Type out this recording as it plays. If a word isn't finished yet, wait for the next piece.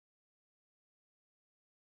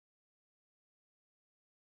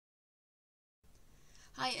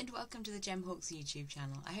Hi and welcome to the Gemhawks YouTube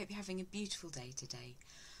channel. I hope you're having a beautiful day today.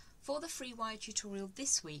 For the free wire tutorial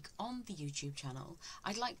this week on the YouTube channel,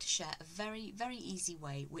 I'd like to share a very easy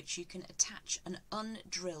way which you can attach an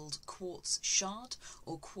undrilled quartz shard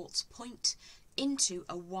or quartz point into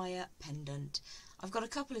a wire pendant. I've got a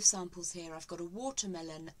couple of samples here. I've got a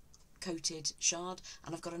watermelon coated shard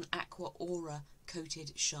and I've got an aqua aura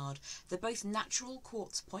coated shard. They're both natural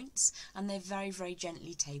quartz points and they're very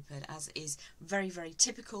gently tapered, as is very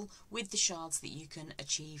typical with the shards that you can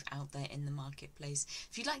achieve out there in the marketplace.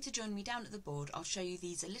 If you'd like to join me down at the board, I'll show you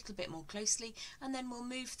these a little bit more closely and then we'll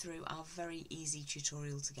move through our very easy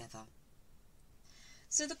tutorial together.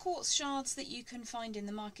 So the quartz shards that you can find in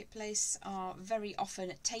the marketplace are very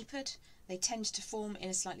often tapered. They tend to form in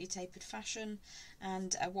a slightly tapered fashion,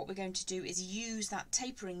 and what we're going to do is use that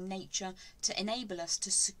tapering nature to enable us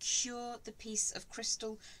to secure the piece of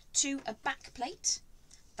crystal to a back plate.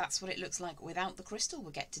 That's what it looks like without the crystal.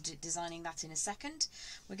 We'll get to designing that in a second.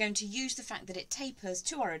 We're going to use the fact that it tapers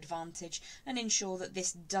to our advantage and ensure that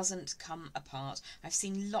this doesn't come apart. I've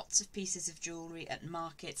seen lots of pieces of jewellery at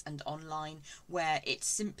markets and online where it's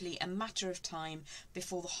simply a matter of time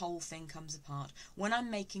before the whole thing comes apart. When I'm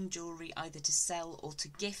making jewellery either to sell or to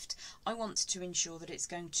gift, I want to ensure that it's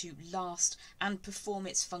going to last and perform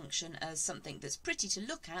its function as something that's pretty to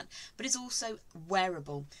look at, but is also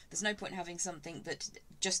wearable. There's no point having something that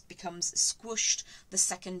just becomes squished the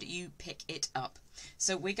second you pick it up.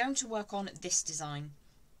 So we're going to work on this design,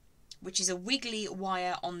 which is a wiggly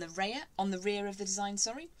wire on the rear of the design,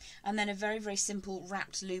 and then a very simple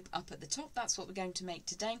wrapped loop up at the top. That's what we're going to make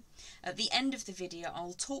today. At the end of the video,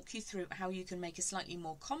 I'll talk you through how you can make a slightly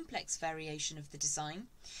more complex variation of the design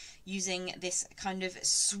using this kind of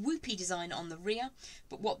swoopy design on the rear,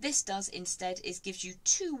 but what this does instead is gives you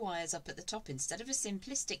two wires up at the top. Instead of a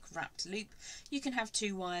simplistic wrapped loop, you can have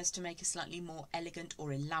two wires to make a slightly more elegant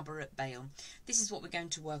or elaborate bail. This is what we're going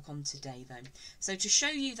to work on today though. So to show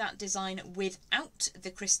you that design without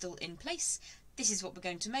the crystal in place, this is what we're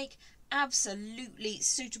going to make. Absolutely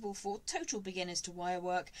suitable for total beginners to wire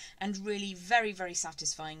work, and really very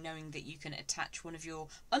satisfying knowing that you can attach one of your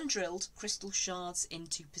undrilled crystal shards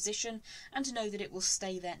into position and to know that it will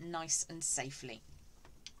stay there nice and safely.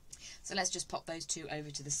 So let's just pop those two over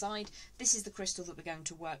to the side. This is the crystal that we're going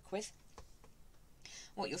to work with.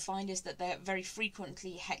 What you'll find is that they're very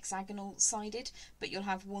frequently hexagonal sided, but you'll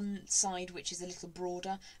have one side which is a little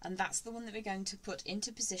broader, and that's the one that we're going to put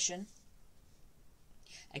into position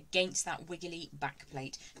against that wiggly back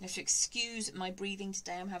plate. You have to excuse my breathing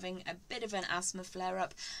today. I'm having a bit of an asthma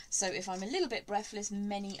flare-up, so if I'm a little bit breathless,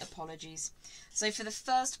 many apologies. So for the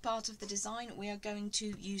first part of the design, we are going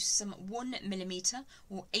to use some 1mm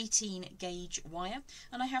or 18 gauge wire,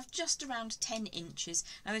 and I have just around 10 inches.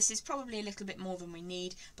 Now this is probably a little bit more than we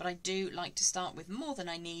need, but I do like to start with more than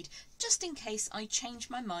I need, just in case I change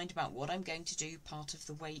my mind about what I'm going to do part of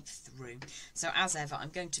the way through. So as ever, I'm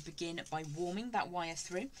going to begin by warming that wire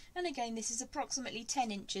through, and again this is approximately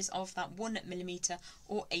 10 inches of that 1mm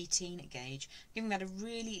or 18 gauge, giving that a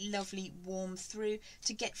really lovely warm through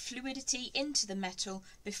to get fluidity into the metal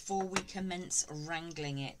before we commence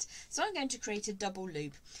wrangling it. So I'm going to create a double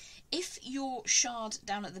loop. If your shard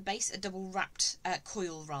down at the base, a double wrapped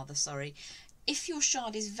coil rather, if your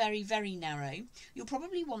shard is very narrow, you'll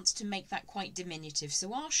probably want to make that quite diminutive.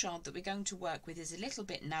 So our shard that we're going to work with is a little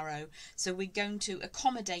bit narrow, so we're going to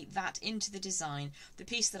accommodate that into the design. The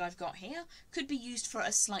piece that I've got here could be used for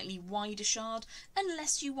a slightly wider shard,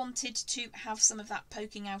 unless you wanted to have some of that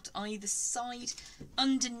poking out either side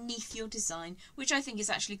underneath your design, which I think is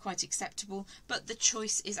actually quite acceptable, but the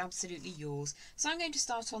choice is absolutely yours. So I'm going to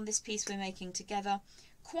start on this piece we're making together,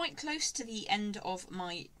 quite close to the end of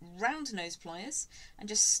my round nose pliers, and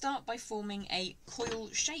just start by forming a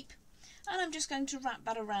coil shape, and I'm just going to wrap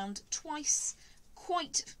that around twice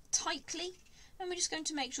quite tightly, and we're just going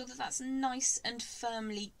to make sure that that's nice and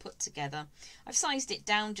firmly put together. I've sized it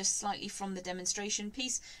down just slightly from the demonstration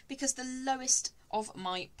piece because the lowest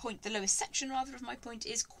section of my point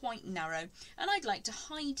is quite narrow, and I'd like to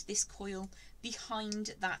hide this coil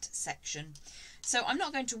behind that section. So I'm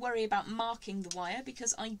not going to worry about marking the wire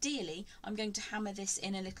because ideally I'm going to hammer this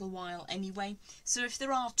in a little while anyway, so if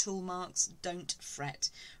there are tool marks, don't fret.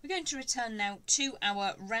 We're going to return now to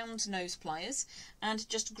our round nose pliers and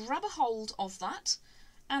just grab a hold of that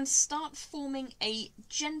and start forming a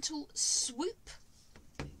gentle swoop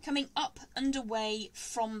coming up and away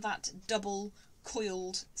from that double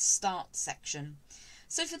coiled start section.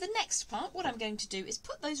 So for the next part, what I'm going to do is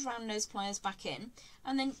put those round nose pliers back in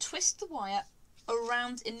and then twist the wire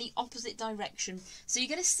around in the opposite direction. So you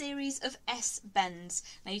get a series of S bends.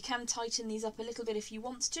 Now you can tighten these up a little bit if you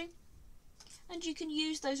want to. and you can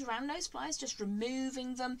use those round nose pliers, just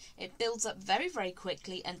removing them. It builds up very, very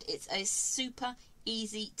quickly, and it's a super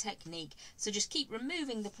easy technique. So just keep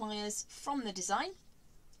removing the pliers from the design.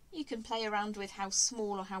 You can play around with how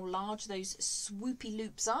small or how large those swoopy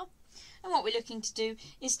loops are. And what we're looking to do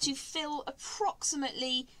is to fill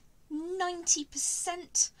approximately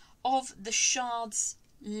 90% of the shard's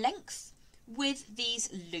length with these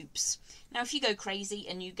loops. Now if you go crazy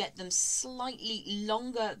and you get them slightly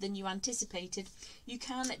longer than you anticipated, you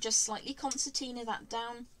can just slightly concertina that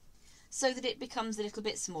down so that it becomes a little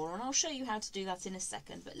bit smaller, and I'll show you how to do that in a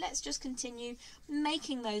second. But let's just continue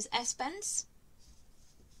making those S-bends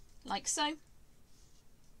like so,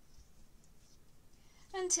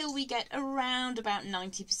 until we get around about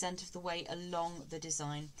 90% of the way along the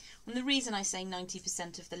design. And the reason I say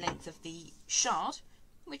 90% of the length of the shard,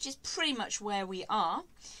 which is pretty much where we are,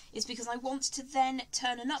 is because I want to then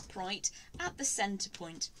turn an upright at the centre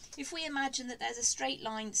point. If we imagine that there's a straight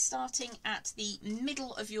line starting at the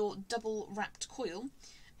middle of your double wrapped coil,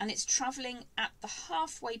 and it's travelling at the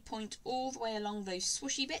halfway point all the way along those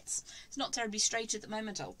swooshy bits. It's not terribly straight at the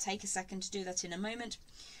moment. I'll take a second to do that in a moment.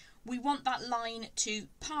 We want that line to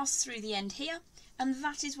pass through the end here, and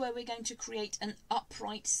that is where we're going to create an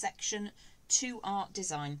upright section to our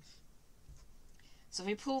design. So if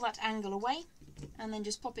we pull that angle away and then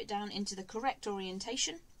just pop it down into the correct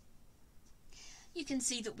orientation, you can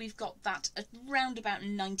see that we've got that at around about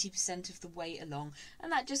 90% of the way along,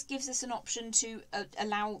 and that just gives us an option to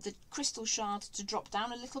allow the crystal shard to drop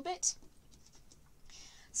down a little bit,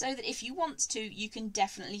 so that if you want to, you can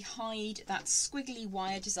definitely hide that squiggly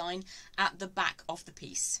wire design at the back of the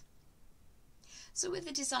piece. So with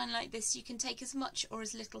a design like this, you can take as much or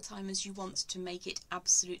as little time as you want to make it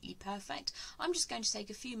absolutely perfect. I'm just going to take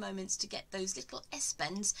a few moments to get those little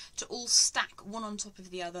S-bends to all stack one on top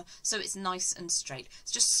of the other so it's nice and straight.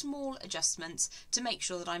 It's just small adjustments to make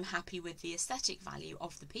sure that I'm happy with the aesthetic value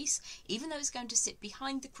of the piece. Even though it's going to sit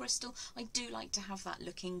behind the crystal, I do like to have that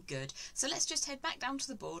looking good. So let's just head back down to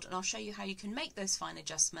the board and I'll show you how you can make those fine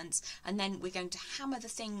adjustments, and then we're going to hammer the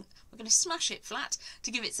thing, we're going to smash it flat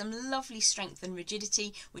to give it some lovely strength and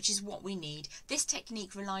rigidity, which is what we need. This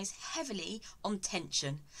technique relies heavily on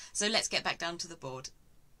tension. So let's get back down to the board.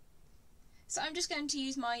 So I'm just going to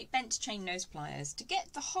use my bent chain nose pliers to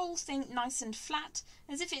get the whole thing nice and flat,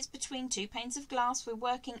 as if it's between two panes of glass. We're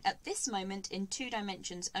working at this moment in 2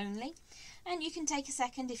 dimensions only, and you can take a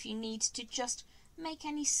second if you need to just make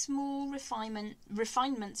any small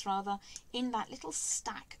refinements in that little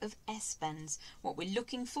stack of S-bends. What we're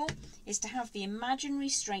looking for is to have the imaginary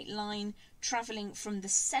straight line travelling from the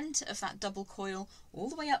centre of that double coil all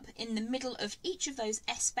the way up in the middle of each of those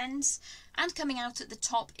S-bends, and coming out at the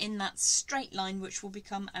top in that straight line, which will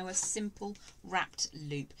become our simple wrapped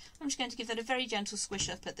loop. I'm just going to give that a very gentle squish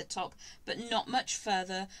up at the top, but not much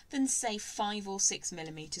further than say 5 or 6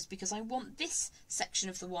 millimeters, because I want this section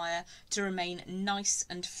of the wire to remain nice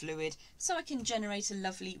and fluid so I can generate a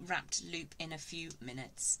lovely wrapped loop in a few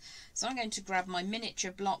minutes. So I'm going to grab my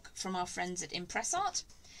miniature block from our friends at Impress Art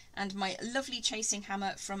and my lovely chasing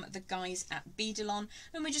hammer from the guys at Beadalon,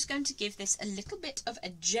 and we're just going to give this a little bit of a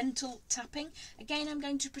gentle tapping. Again, I'm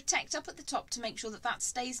going to protect up at the top to make sure that that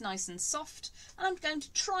stays nice and soft, and I'm going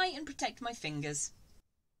to try and protect my fingers.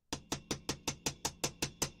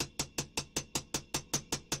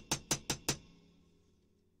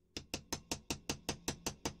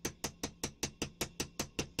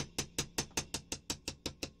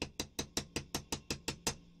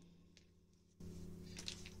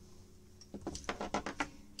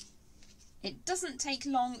 It doesn't take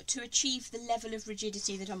long to achieve the level of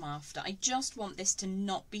rigidity that I'm after. I just want this to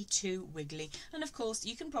not be too wiggly. And of course,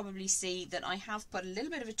 you can probably see that I have put a little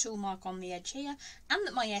bit of a tool mark on the edge here, and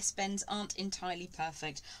that my S-bends aren't entirely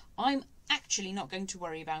perfect. I'm actually not going to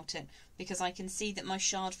worry about it, because I can see that my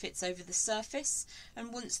shard fits over the surface,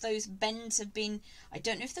 and once those bends have been, I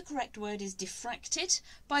don't know if the correct word is diffracted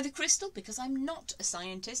by the crystal, because I'm not a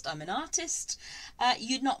scientist, I'm an artist,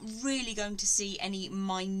 you're not really going to see any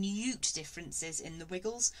minute differences in the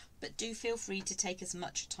wiggles, but do feel free to take as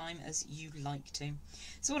much time as you like to.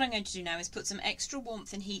 So what I'm going to do now is put some extra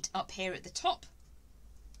warmth and heat up here at the top,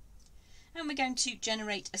 and we're going to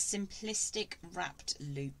generate a simplistic wrapped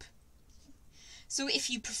loop. So if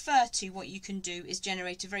you prefer to, what you can do is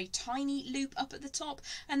generate a very tiny loop up at the top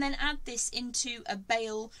and then add this into a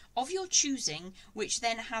bail of your choosing, which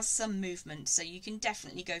then has some movement. So you can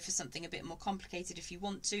definitely go for something a bit more complicated if you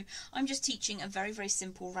want to. I'm just teaching a very, very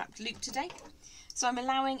simple wrapped loop today. So I'm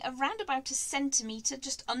allowing around about 1 centimetre,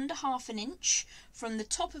 just under ½ an inch, from the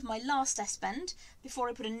top of my last S-bend before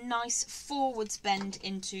I put a nice forwards bend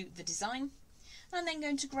into the design. I'm then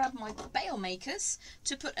going to grab my bail makers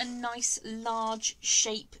to put a nice large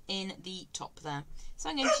shape in the top there. So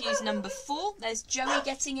I'm going to use number 4. There's Joey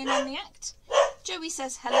getting in on the act. Joey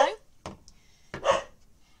says hello.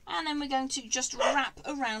 And then we're going to just wrap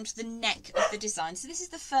around the neck of the design. So this is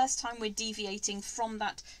the first time we're deviating from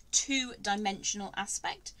that 2-dimensional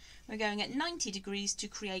aspect. We're going at 90 degrees to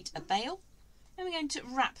create a bail. And we're going to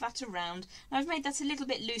wrap that around. Now I've made that a little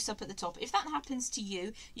bit loose up at the top. If that happens to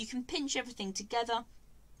you, you can pinch everything together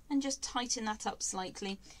and just tighten that up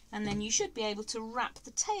slightly. And then you should be able to wrap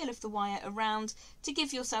the tail of the wire around to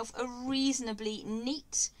give yourself a reasonably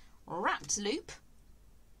neat wrapped loop.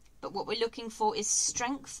 But what we're looking for is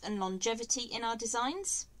strength and longevity in our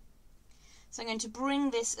designs. So I'm going to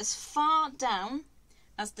bring this as far down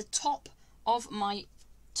as the top of my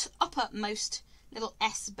uppermost little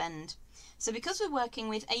S bend. So because we're working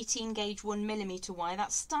with 18 gauge 1mm wire,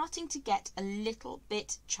 that's starting to get a little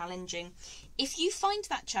bit challenging. If you find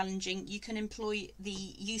that challenging, you can employ the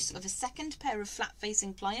use of a second pair of flat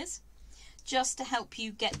facing pliers just to help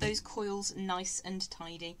you get those coils nice and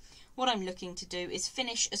tidy. What I'm looking to do is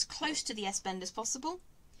finish as close to the S-bend as possible,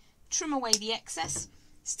 trim away the excess,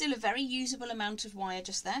 still a very usable amount of wire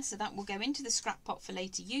just there, so that will go into the scrap pot for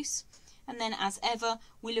later use. And then as ever,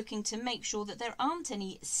 we're looking to make sure that there aren't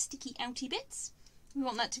any sticky outy bits. We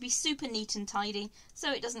want that to be super neat and tidy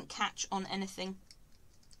so it doesn't catch on anything.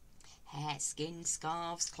 Hair, skin,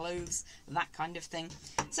 scarves, clothes, that kind of thing.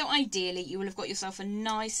 So ideally you will have got yourself a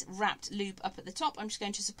nice wrapped loop up at the top. I'm just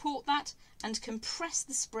going to support that and compress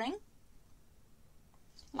the spring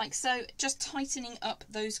like so, just tightening up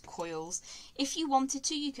those coils. If you wanted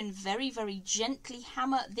to, you can very, very gently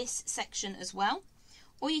hammer this section as well,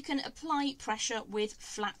 or you can apply pressure with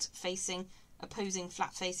opposing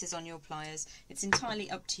flat faces on your pliers. It's entirely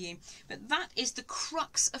up to you, but that is the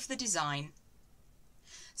crux of the design.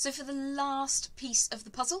 So for the last piece of the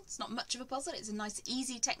puzzle, it's not much of a puzzle, it's a nice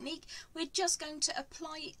easy technique. We're just going to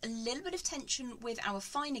apply a little bit of tension with our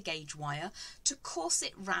finer gauge wire to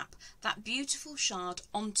corset wrap that beautiful shard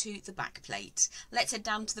onto the back plate. Let's head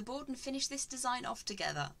down to the board and finish this design off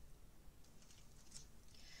together.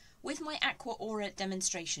 With my Aqua Aura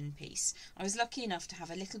demonstration piece, I was lucky enough to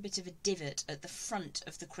have a little bit of a divot at the front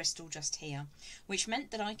of the crystal just here, which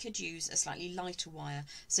meant that I could use a slightly lighter wire.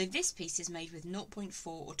 So this piece is made with 0.4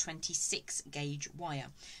 or 26 gauge wire.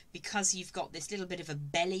 Because you've got this little bit of a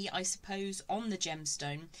belly, I suppose, on the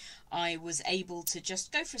gemstone, I was able to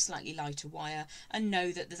just go for a slightly lighter wire and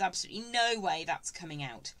know that there's absolutely no way that's coming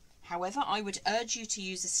out. However, I would urge you to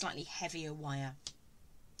use a slightly heavier wire.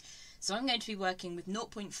 So I'm going to be working with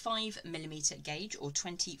 0.5mm gauge or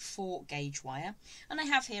 24 gauge wire, and I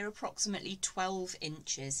have here approximately 12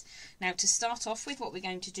 inches. Now to start off with, what we're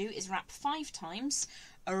going to do is wrap 5 times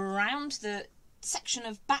around the section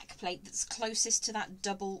of back plate that's closest to that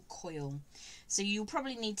double coil. So you'll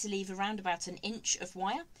probably need to leave around about an inch of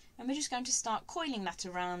wire, and we're just going to start coiling that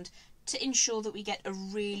around to ensure that we get a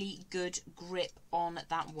really good grip on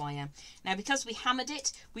that wire. Now because we hammered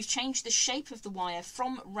it, we've changed the shape of the wire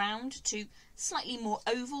from round to slightly more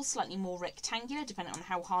oval, slightly more rectangular, depending on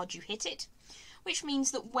how hard you hit it, which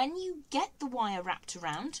means that when you get the wire wrapped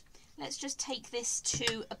around, let's just take this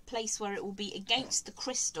to a place where it will be against the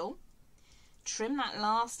crystal, trim that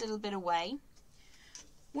last little bit away.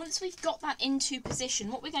 Once we've got that into position,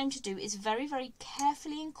 what we're going to do is very, very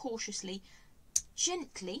carefully and cautiously,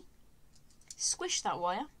 gently squish that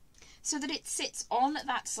wire so that it sits on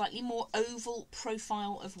that slightly more oval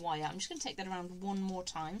profile of wire. I'm just going to take that around one more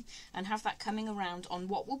time and have that coming around on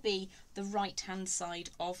what will be the right hand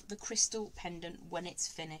side of the crystal pendant when it's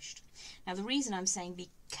finished. Now the reason I'm saying be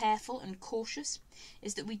careful and cautious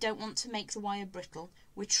is that we don't want to make the wire brittle.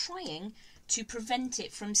 We're trying to prevent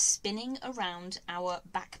it from spinning around our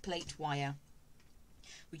backplate wire.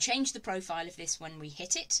 We change the profile of this when we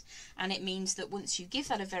hit it, and it means that once you give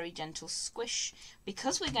that a very gentle squish,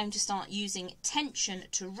 because we're going to start using tension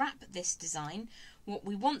to wrap this design, what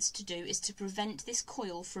we want to do is to prevent this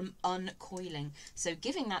coil from uncoiling. So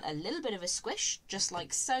giving that a little bit of a squish, just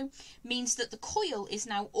like so, means that the coil is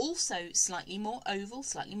now also slightly more oval,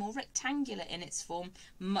 slightly more rectangular in its form,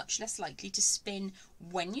 much less likely to spin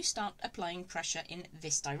when you start applying pressure in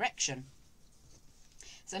this direction.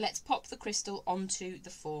 So let's pop the crystal onto the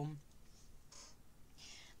form.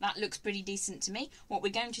 That looks pretty decent to me. What we're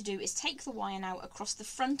going to do is take the wire now across the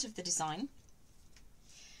front of the design.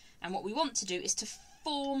 And what we want to do is to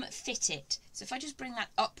form fit it. So if I just bring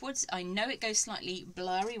that upwards, I know it goes slightly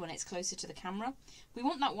blurry when it's closer to the camera. We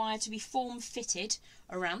want that wire to be form fitted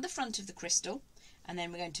around the front of the crystal. And then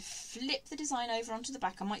we're going to flip the design over onto the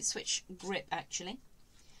back. I might switch grip actually.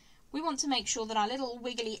 we want to make sure that our little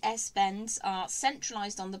wiggly S-bends are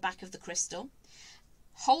centralised on the back of the crystal.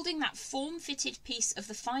 Holding that form-fitted piece of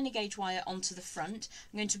the finer gauge wire onto the front,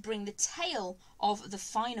 I'm going to bring the tail of the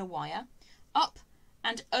finer wire up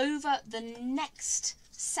and over the next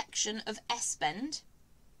section of S-bend,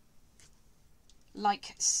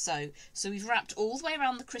 like so. So we've wrapped all the way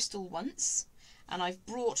around the crystal once, and I've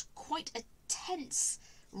brought quite a tense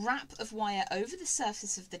wrap of wire over the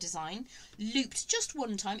surface of the design, looped just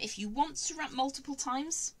one time. If you want to wrap multiple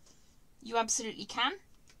times, you absolutely can.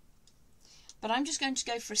 But I'm just going to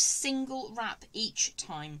go for a single wrap each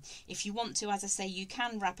time. If you want to, as I say, you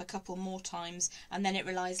can wrap a couple more times and then it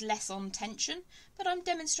relies less on tension. But I'm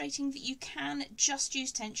demonstrating that you can just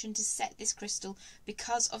use tension to set this crystal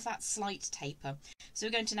because of that slight taper. So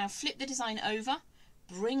we're going to now flip the design over,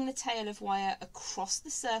 bring the tail of wire across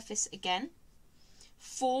the surface again,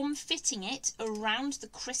 form fitting it around the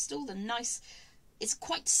crystal. It's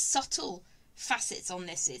quite subtle facets on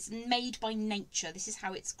this. It's made by nature. This is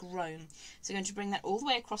how it's grown. So we're going to bring that all the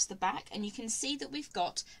way across the back, and you can see that we've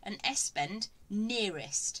got an S-bend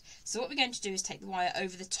nearest. So what we're going to do is take the wire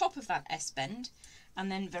over the top of that S-bend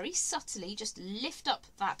and then very subtly just lift up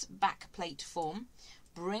that back plate form,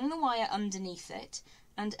 bring the wire underneath it,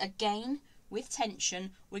 and again with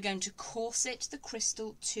tension we're going to corset the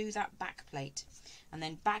crystal to that back plate, and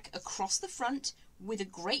then back across the front with a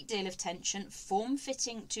great deal of tension, form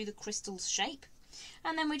fitting to the crystal's shape.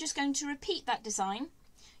 And then we're just going to repeat that design.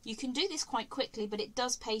 You can do this quite quickly, but it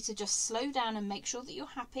does pay to just slow down and make sure that you're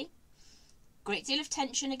happy. Great deal of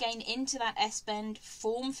tension again into that S-bend,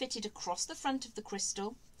 form fitted across the front of the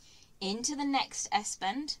crystal, into the next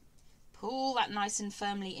S-bend, pull that nice and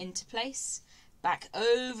firmly into place, back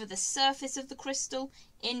over the surface of the crystal,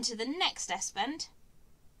 into the next S-bend,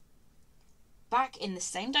 back in the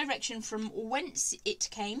same direction from whence it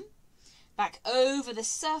came, back over the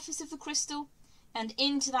surface of the crystal and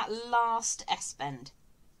into that last S-bend.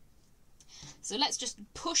 So let's just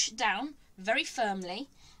push down very firmly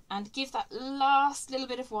and give that last little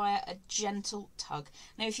bit of wire a gentle tug.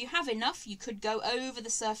 Now if you have enough, you could go over the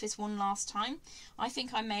surface one last time. I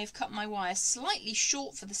think I may have cut my wire slightly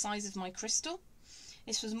short for the size of my crystal.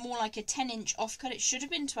 This was more like a 10-inch offcut. It should have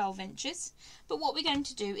been 12 inches. But what we're going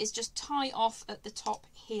to do is just tie off at the top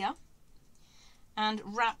here and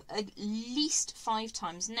wrap at least 5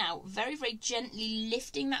 times. Now, very, very gently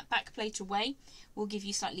lifting that back plate away will give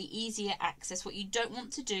you slightly easier access. What you don't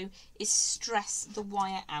want to do is stress the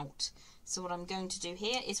wire out. So what I'm going to do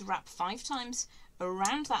here is wrap 5 times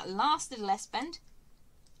around that last little S-bend.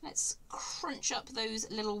 Let's crunch up those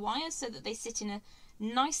little wires so that they sit in a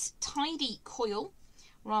nice, tidy coil,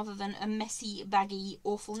 rather than a messy, baggy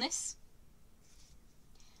awfulness.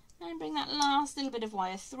 And bring that last little bit of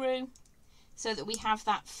wire through so that we have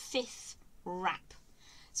that 5th wrap.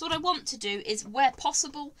 So what I want to do is, where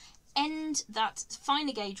possible, end that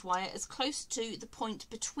finer gauge wire as close to the point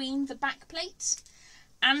between the back plate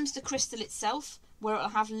and the crystal itself, where it'll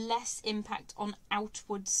have less impact on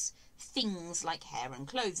outwards things like hair and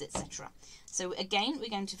clothes, etc. So again, we're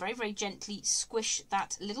going to very, very gently squish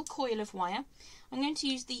that little coil of wire. I'm going to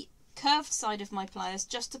use the curved side of my pliers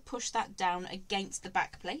just to push that down against the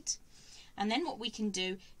back plate. And then what we can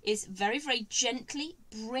do is very, very gently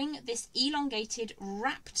bring this elongated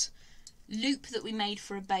wrapped loop that we made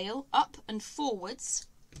for a bail up and forwards,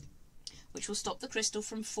 which will stop the crystal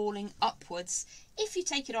from falling upwards if you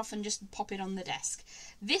take it off and just pop it on the desk.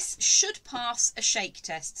 This should pass a shake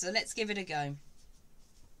test, so let's give it a go.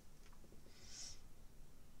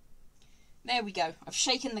 There we go. I've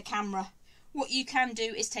shaken the camera. What you can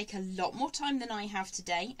do is take a lot more time than I have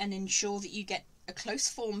today and ensure that you get a close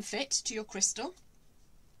form fit to your crystal.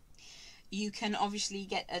 You can obviously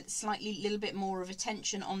get a slightly little bit more of a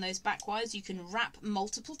tension on those back wires. You can wrap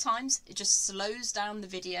multiple times. It just slows down the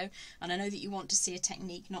video, and I know that you want to see a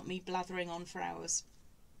technique, not me blathering on for hours.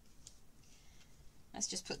 Let's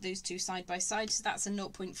just put those two side by side. So that's a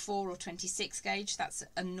 0.4 or 26 gauge. That's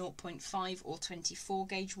a 0.5 or 24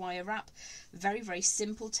 gauge wire wrap. Very, very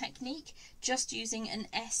simple technique, just using an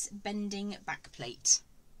S-bending back plate.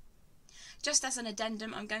 Just as an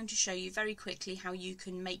addendum, I'm going to show you very quickly how you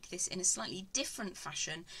can make this in a slightly different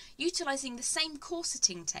fashion, utilising the same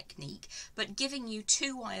corseting technique, but giving you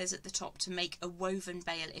 2 wires at the top to make a woven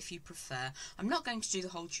bail if you prefer. I'm not going to do the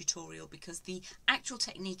whole tutorial because the actual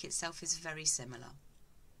technique itself is very similar.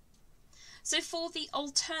 So for the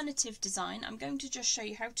alternative design, I'm going to just show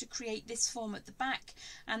you how to create this form at the back,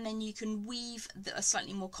 and then you can weave a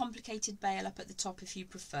slightly more complicated bail up at the top if you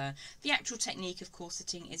prefer. The actual technique of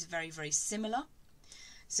corseting is very, very similar.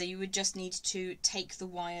 So you would just need to take the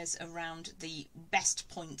wires around the best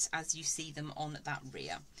points as you see them on that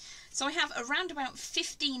rear. So I have around about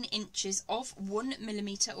 15 inches of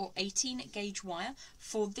 1mm or 18 gauge wire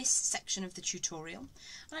for this section of the tutorial.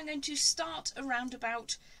 And I'm going to start around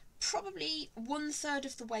about probably 1/3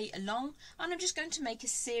 of the way along, and I'm just going to make a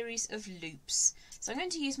series of loops. So I'm going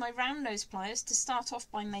to use my round nose pliers to start off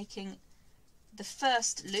by making the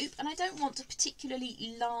first loop, and I don't want a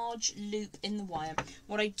particularly large loop in the wire.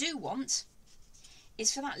 What I do want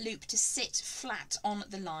is for that loop to sit flat on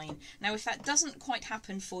the line. Now if that doesn't quite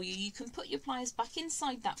happen for you, you can put your pliers back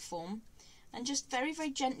inside that form and just very, very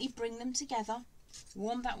gently bring them together.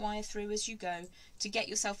 Warm that wire through as you go to get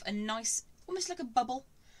yourself a nice, almost like a bubble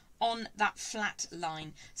on that flat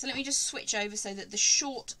line. So let me just switch over so that the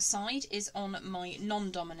short side is on my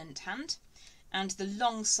non-dominant hand, and the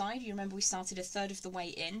long side, you remember we started 1/3 of the way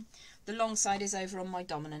in, the long side is over on my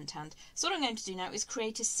dominant hand. So what I'm going to do now is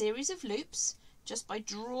create a series of loops just by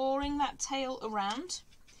drawing that tail around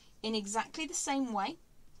in exactly the same way,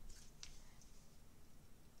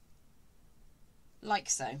 like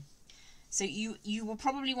so. So you will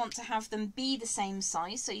probably want to have them be the same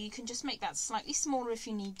size, so you can just make that slightly smaller if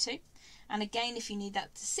you need to. And again, if you need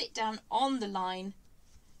that to sit down on the line,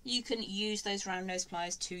 you can use those round nose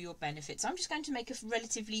pliers to your benefit. So I'm just going to make a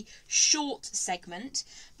relatively short segment,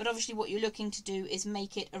 but obviously what you're looking to do is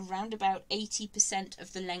make it around about 80%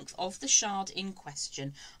 of the length of the shard in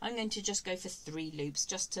question. I'm going to just go for 3 loops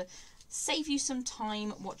just to save you some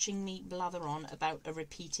time watching me blather on about a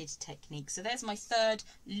repeated technique. So there's my 3rd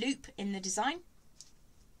loop in the design.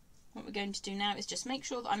 What we're going to do now is just make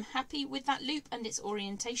sure that I'm happy with that loop and its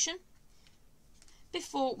orientation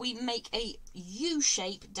before we make a U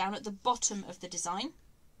shape down at the bottom of the design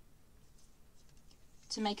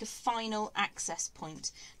to make a final access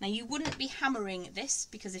point. Now you wouldn't be hammering this,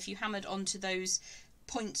 because if you hammered onto those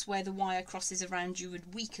points where the wire crosses around, you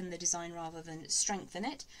would weaken the design rather than strengthen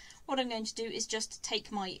it. What I'm going to do is just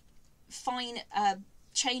take my fine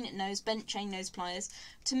bent chain nose pliers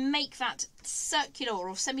to make that circular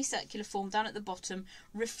or semicircular form down at the bottom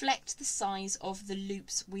reflect the size of the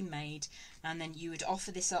loops we made, and then you would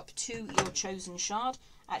offer this up to your chosen shard.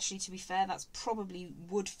 Actually, to be fair, that's probably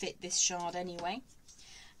would fit this shard anyway.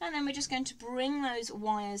 And then we're just going to bring those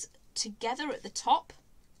wires together at the top,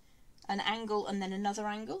 an angle and then another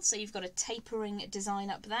angle, so you've got a tapering design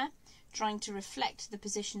up there, trying to reflect the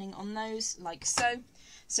positioning on those like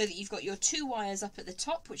so that you've got your 2 wires up at the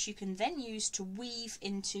top, which you can then use to weave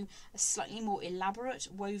into a slightly more elaborate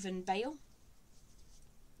woven bail.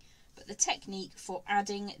 But the technique for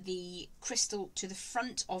adding the crystal to the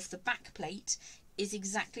front of the back plate is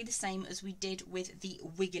exactly the same as we did with the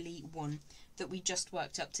wiggly one that we just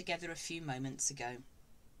worked up together a few moments ago.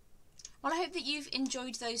 Well, I hope that you've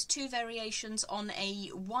enjoyed those 2 variations on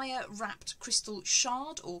a wire-wrapped crystal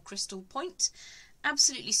shard or crystal point.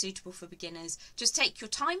 Absolutely suitable for beginners. Just take your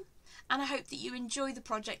time, and I hope that you enjoy the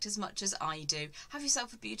project as much as I do. Have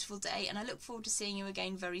yourself a beautiful day, and I look forward to seeing you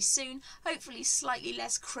again very soon. Hopefully slightly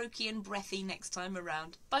less croaky and breathy next time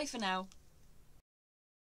around. Bye for now.